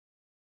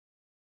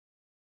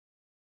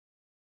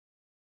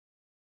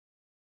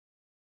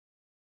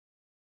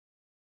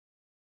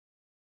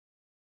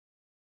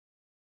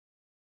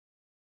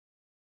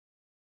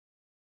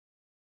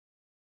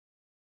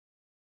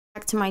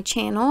To my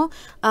channel.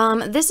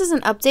 This is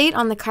an update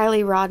on the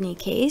Kiely Rodni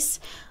case.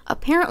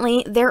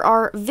 Apparently, there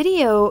are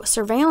video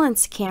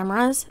surveillance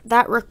cameras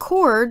that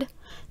record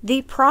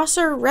the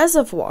Prosser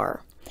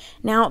Reservoir.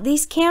 Now,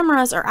 these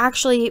cameras are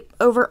actually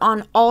over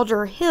on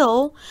Alder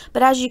Hill,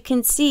 but as you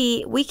can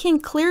see, we can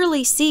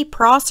clearly see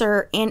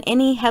Prosser and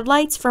any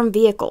headlights from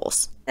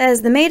vehicles.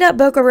 As the made-up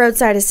Boca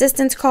roadside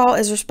assistance call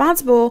is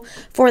responsible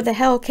for the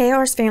hell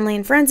KR's family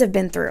and friends have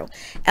been through.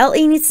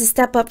 LE needs to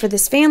step up for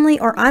this family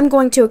or I'm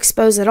going to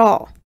expose it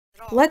all.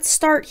 Let's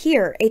start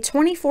here. A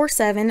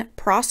 24/7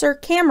 Prosser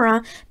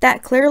camera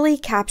that clearly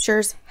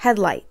captures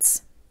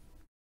headlights.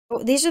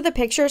 These are the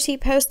pictures he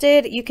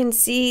posted. You can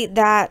see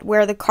that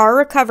where the car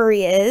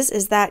recovery is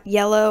that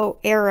yellow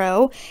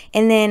arrow,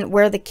 and then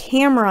where the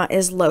camera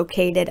is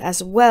located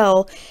as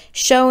well,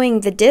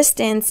 showing the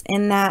distance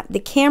and that the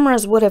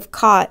cameras would have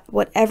caught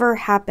whatever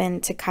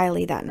happened to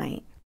Kiely that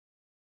night.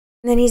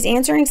 And then he's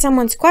answering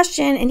someone's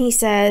question and he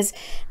says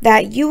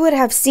that you would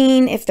have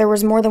seen, if there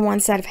was more than one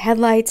set of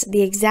headlights,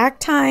 the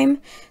exact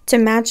time to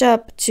match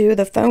up to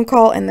the phone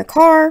call in the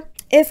car,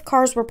 if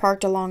cars were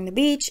parked along the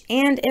beach,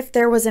 and if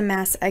there was a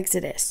mass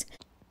exodus.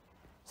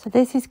 So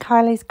this is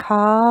Kiely's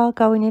car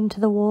going into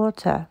the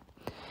water.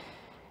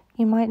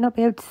 You might not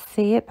be able to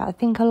see it, but I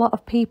think a lot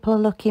of people are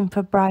looking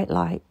for bright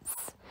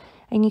lights.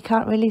 And you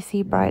can't really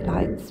see bright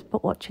lights,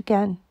 but watch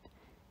again.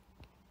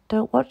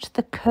 Don't watch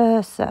the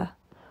cursor.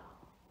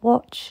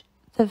 Watch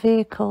the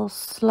vehicle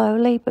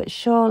slowly but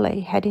surely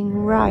heading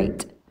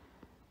right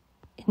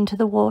into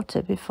the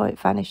water before it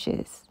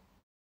vanishes.